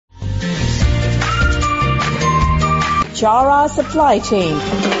Bichara Supply Chain,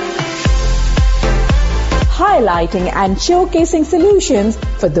 highlighting and showcasing solutions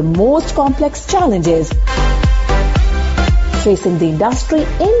for the most complex challenges facing the industry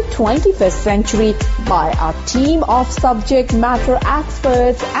in 21st century by our team of subject matter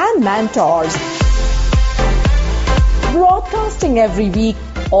experts and mentors. Broadcasting every week,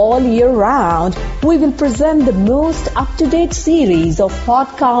 all year round, we will present the most up-to-date series of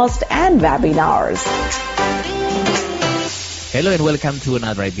podcasts and webinars. Hello and welcome to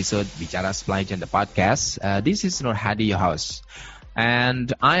another episode Bichara Supply Chain, the podcast. This is Nur Hadi, your host.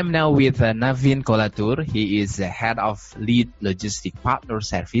 And I'm now with Naveen Kolatur. He is the head of Lead Logistic Partner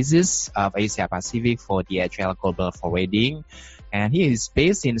Services of Asia Pacific for DHL Global Forwarding. And he is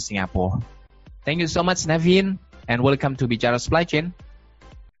based in Singapore. Thank you so much, Naveen, and welcome to Bichara Supply Chain.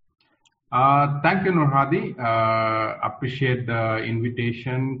 Thank you, Nur Hadi. Appreciate the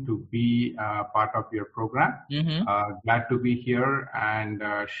invitation to be part of your program. Glad to be here and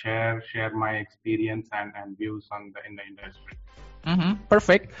share my experience and views in the industry.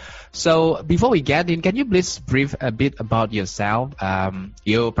 Perfect. So before we get in, can you please brief a bit about yourself,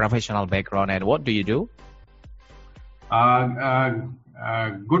 your professional background, and what do you do?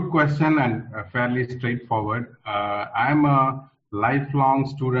 Good question and fairly straightforward. I'm a lifelong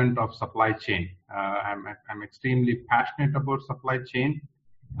student of supply chain. I'm extremely passionate about supply chain.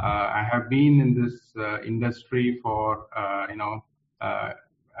 I have been in this industry for a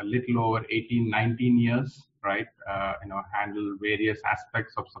little over 18-19 years, right? Handle various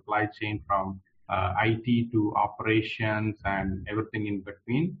aspects of supply chain from IT to operations and everything in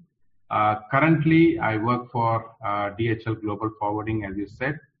between. Currently, I work for DHL Global Forwarding, as you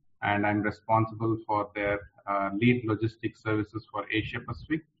said, and I'm responsible for their lead logistics services for Asia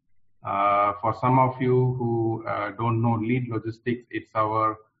Pacific. For some of you who don't know lead logistics, it's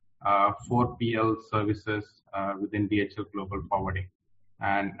our 4PL services within DHL Global Forwarding.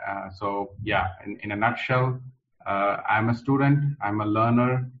 And in a nutshell, I'm a student, I'm a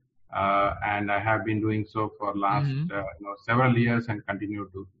learner, and I have been doing so for last several years and continue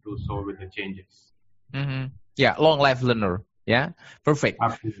to do so with the changes. Yeah, long life learner. Yeah, perfect.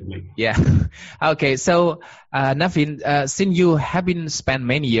 Absolutely. Yeah. Okay, so Naveen, since you have been spent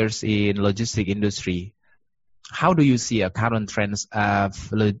many years in logistic industry, how do you see a current trends of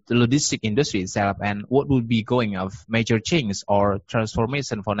the logistic industry itself, and what would be going of major change or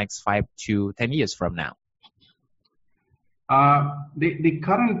transformation for next 5 to 10 years from now? The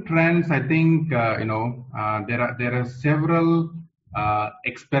current trends, I think, there are several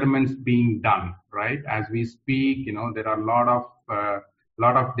experiments being done, right? As we speak, there are a lot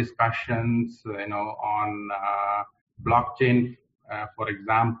of discussions, on blockchain, for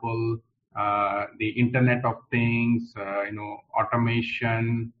example, the Internet of Things,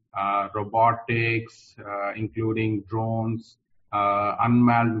 automation, robotics, including drones,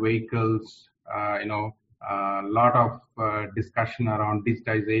 unmanned vehicles, a lot of discussion around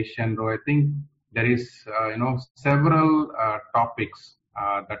digitization. So I think there is, several topics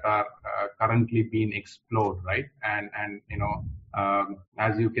that are currently being explored, right? And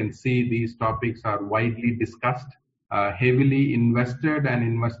as you can see, these topics are widely discussed, heavily invested and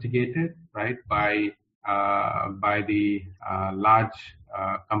investigated, right, by the large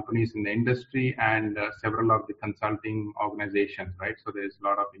companies in the industry and several of the consulting organizations, right? So there's a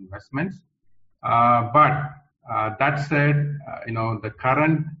lot of investments. But that said, the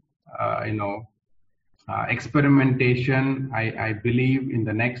current, experimentation, I believe in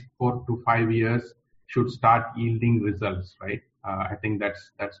the next 4 to 5 years should start yielding results, right? I think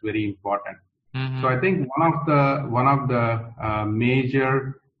that's very important. So I think one of the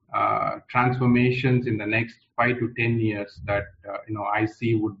major transformations in the next 5 to 10 years that I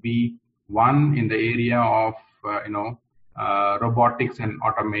see would be one in the area of robotics and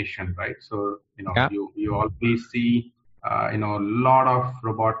automation, right? So you already see a lot of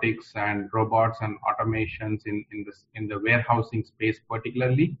robotics and robots and automations in the warehousing space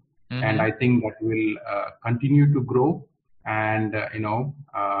particularly, and I think that will continue to grow, and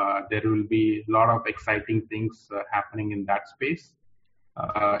there will be a lot of exciting things happening in that space.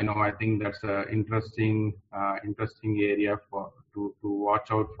 I think that's an interesting area to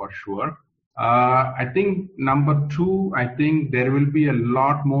watch out for sure. I think number 2, I think there will be a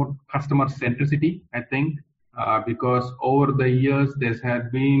lot more customer centricity, I think, because over the years there has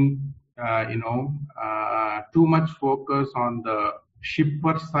been, too much focus on the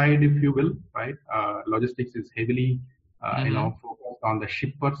shipper side, if you will, right? Logistics is heavily, focused on the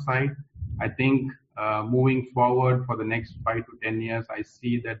shipper side. I think moving forward for the next 5 to 10 years, I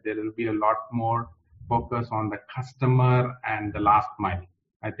see that there will be a lot more focus on the customer and the last mile.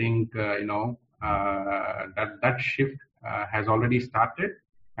 I think, that shift has already started,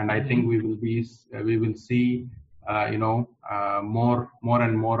 and I think we will see more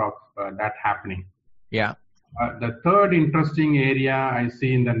and more of that happening. Yeah. The third interesting area I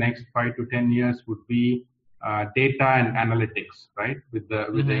see in the next 5 to 10 years would be data and analytics, right? With the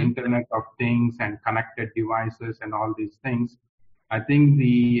Internet of Things and connected devices and all these things, I think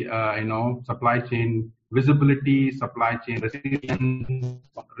the supply chain visibility, supply chain resilience,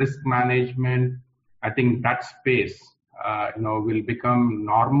 risk management, I think that space will become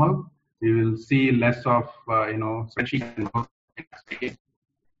normal. We will see less of spreadsheets and more.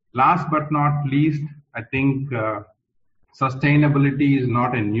 Last but not least, I think sustainability is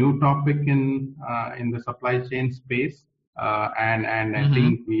not a new topic in the supply chain space, and I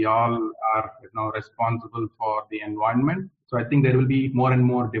think we all are responsible for the environment. So I think there will be more and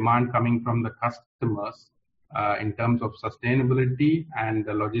more demand coming from the customers in terms of sustainability, and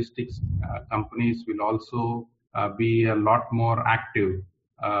the logistics companies will also be a lot more active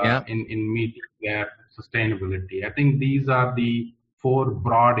in meeting their sustainability. I think these are the 4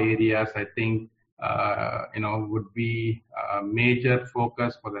 broad areas I think would be a major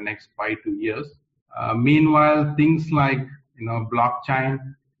focus for the next 5 to years. Meanwhile, things like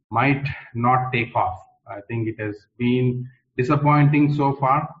blockchain might not take off. I think it has been disappointing so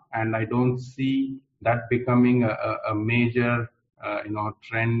far, and I don't see that becoming a major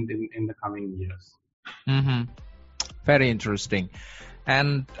trend in the coming years. Very interesting.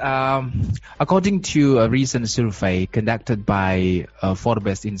 And according to a recent survey conducted by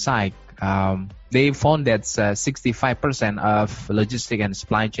Forbes Insight, they found that 65% of logistic and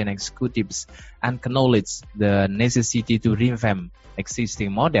supply chain executives acknowledge the necessity to revamp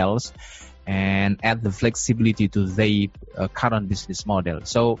existing models and add the flexibility to their current business model.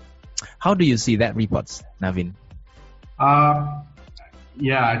 So how do you see that report, Naveen?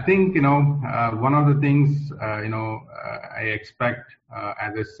 Yeah, I think, one of the things, I expect,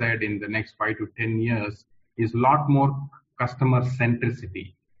 as I said, in the next 5 to 10 years is a lot more customer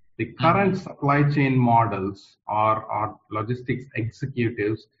centricity. The current supply chain models or logistics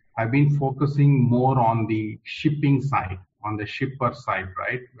executives have been focusing more on the shipping side, on the shipper side,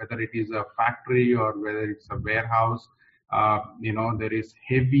 right? Whether it is a factory or whether it's a warehouse, there is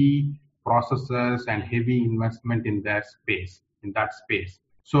heavy processes and heavy investment in that space.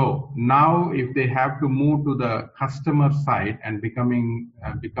 So now if they have to move to the customer side and become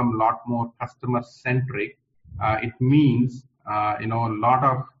a lot more customer centric, it means a lot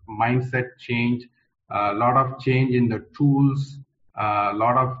of mindset change, a lot of change in the tools, a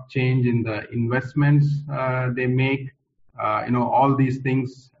lot of change in the investments they make. All these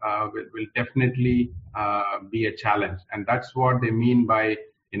things will definitely be a challenge, and that's what they mean by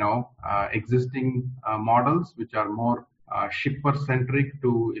existing models which are more shipper centric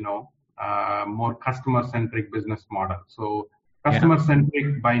to more customer centric business model. So customer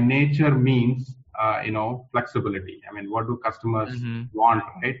centric by nature means flexibility. I mean, what do customers want,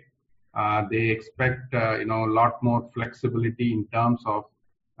 right? They expect a lot more flexibility in terms of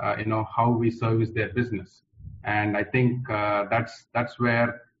how we service their business, and I think that's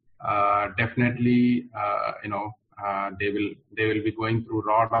where definitely they will be going through a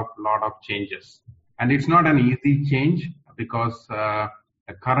lot of changes. And it's not an easy change because the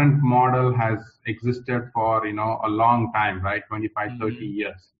current model has existed for a long time, right? 25, 30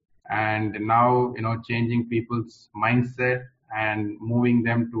 years. And now changing people's mindset and moving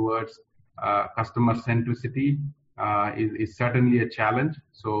them towards customer centricity is certainly a challenge.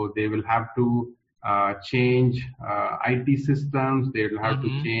 So they will have to change IT systems. They will have to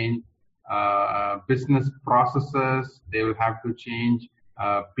change business processes. They will have to change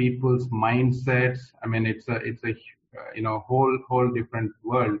people's mindsets. I mean, it's a whole different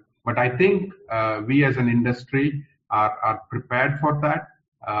world. But I think we as an industry are prepared for that.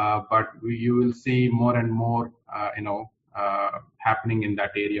 But you will see more and more, happening in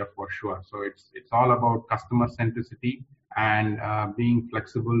that area for sure. So it's all about customer centricity and being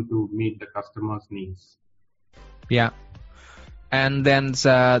flexible to meet the customer's needs. Yeah. And then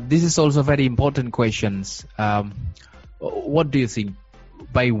this is also very important questions. What do you think?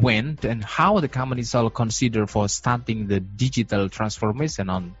 By when and how the companies all consider for starting the digital transformation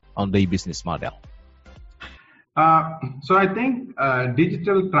on their business model? So I think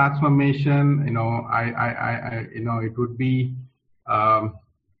digital transformation, it would be,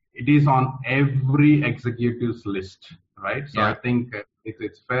 it is on every executive's list, right? So I think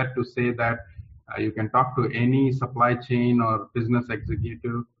it's fair to say that you can talk to any supply chain or business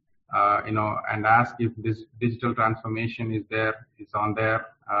executive, and ask if this digital transformation is on their,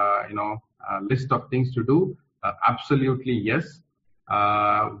 list of things to do. Absolutely yes.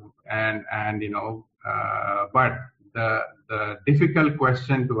 But the difficult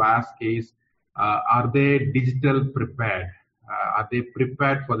question to ask is, are they digital prepared? Are they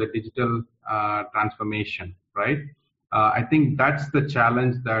prepared for the digital transformation, right? I think that's the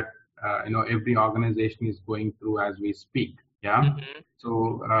challenge that every organization is going through as we speak. Yeah. Mm-hmm.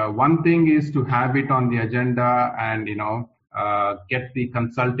 So one thing is to have it on the agenda and get the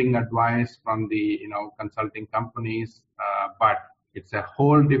consulting advice from the consulting companies, but it's a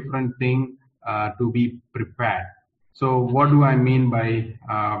whole different thing to be prepared. So what do I mean by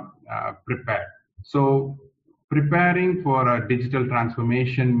prepared? So preparing for a digital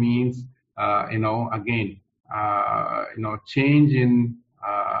transformation means change in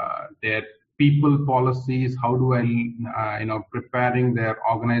their people policies. How do I preparing their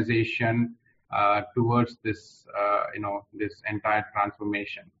organization towards this this entire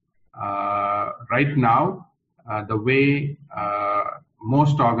transformation. Right now, the way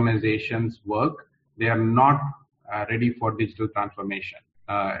most organizations work, they are not ready for digital transformation.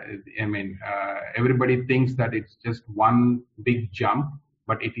 Everybody thinks that it's just one big jump,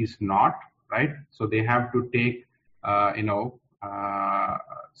 but it is not, right? So they have to take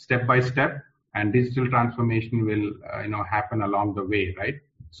step by step, and digital transformation will happen along the way, right?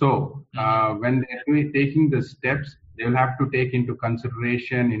 So when they're taking the steps, they will have to take into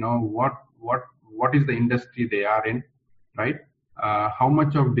consideration, what is the industry they are in, right? How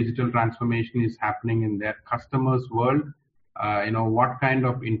much of digital transformation is happening in their customers' world? What kind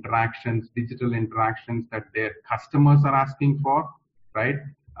of digital interactions that their customers are asking for, right?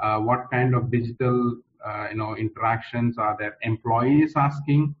 What kind of digital, interactions are their employees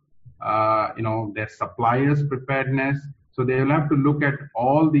asking? Their suppliers' preparedness. So they will have to look at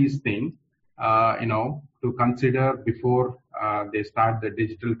all these things, to consider before they start the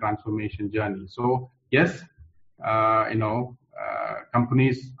digital transformation journey. So yes,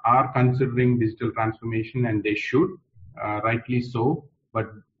 companies are considering digital transformation, and they should, rightly so.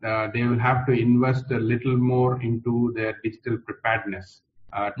 But they will have to invest a little more into their digital preparedness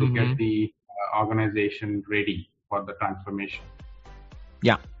to get the organization ready for the transformation.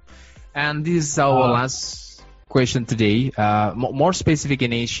 Yeah, and this is our last question today, more specific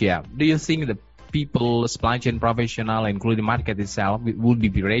in Asia. Do you think the people, supply chain professional, including market itself, will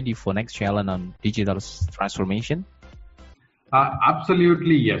be ready for next challenge on digital transformation?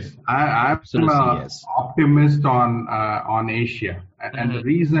 Absolutely yes. I'm optimist on Asia, and the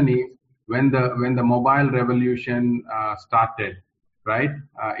reason is when the mobile revolution started, right?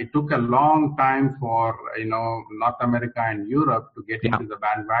 It took a long time for North America and Europe to get into the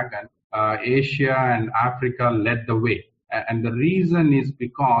bandwagon. Asia and Africa led the way. And the reason is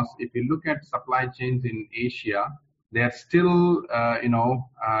because if you look at supply chains in Asia, they're still,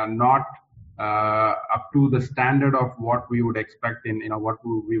 not up to the standard of what we would expect in, what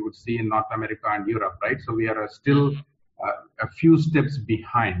we would see in North America and Europe, right? So we are still a few steps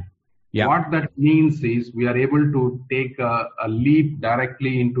behind. Yeah. What that means is we are able to take a leap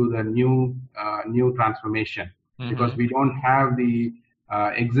directly into the new transformation because we don't have the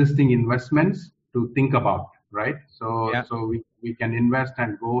existing investments to think about, right? So we can invest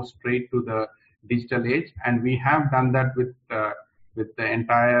and go straight to the digital age, and we have done that with the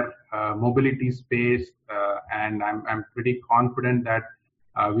entire mobility space, and I'm pretty confident that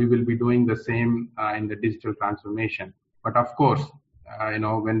we will be doing the same in the digital transformation. But of course,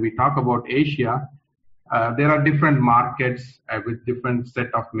 when we talk about Asia, there are different markets with different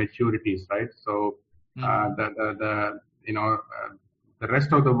set of maturities, right? So the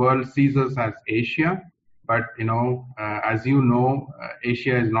rest of the world sees us as Asia, but as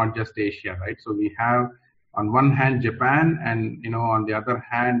Asia is not just Asia, right? So we have on one hand Japan, and on the other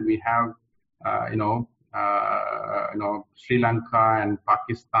hand we have Sri Lanka and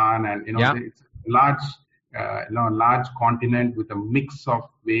Pakistan, and it's a large continent with a mix of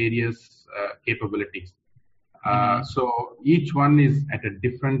various capabilities. So each one is at a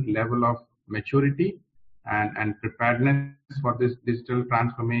different level of maturity and preparedness for this digital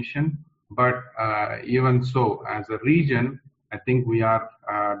transformation. But even so, as a region, I think we are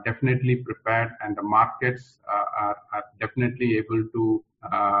definitely prepared, and the markets are definitely able to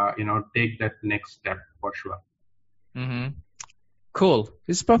take that next step for sure. Cool.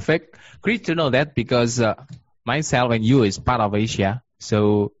 It's perfect. Great to know that, because myself and you is part of Asia,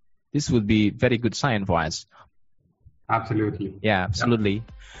 so this would be very good sign for us. Absolutely. Yeah, absolutely. Yep.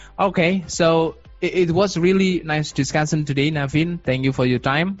 Okay, so it was really nice discussion today, Naveen. Thank you for your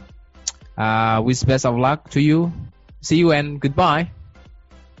time. Wish best of luck to you. See you and goodbye.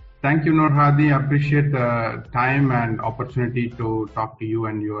 Thank you, Nur Hadi. I appreciate the time and opportunity to talk to you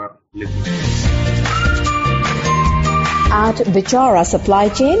and your listeners. At Bichara Supply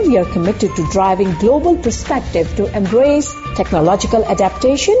Chain, we are committed to driving global perspective to embrace technological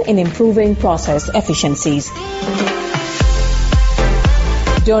adaptation in improving process efficiencies.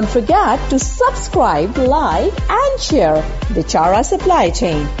 Don't forget to subscribe, like, and share Bichara Supply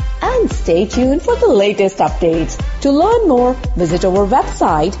Chain. And stay tuned for the latest updates. To learn more, visit our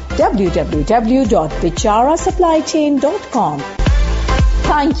website www.bicharasupplychain.com.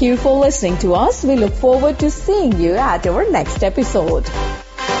 Thank you for listening to us. We look forward to seeing you at our next episode.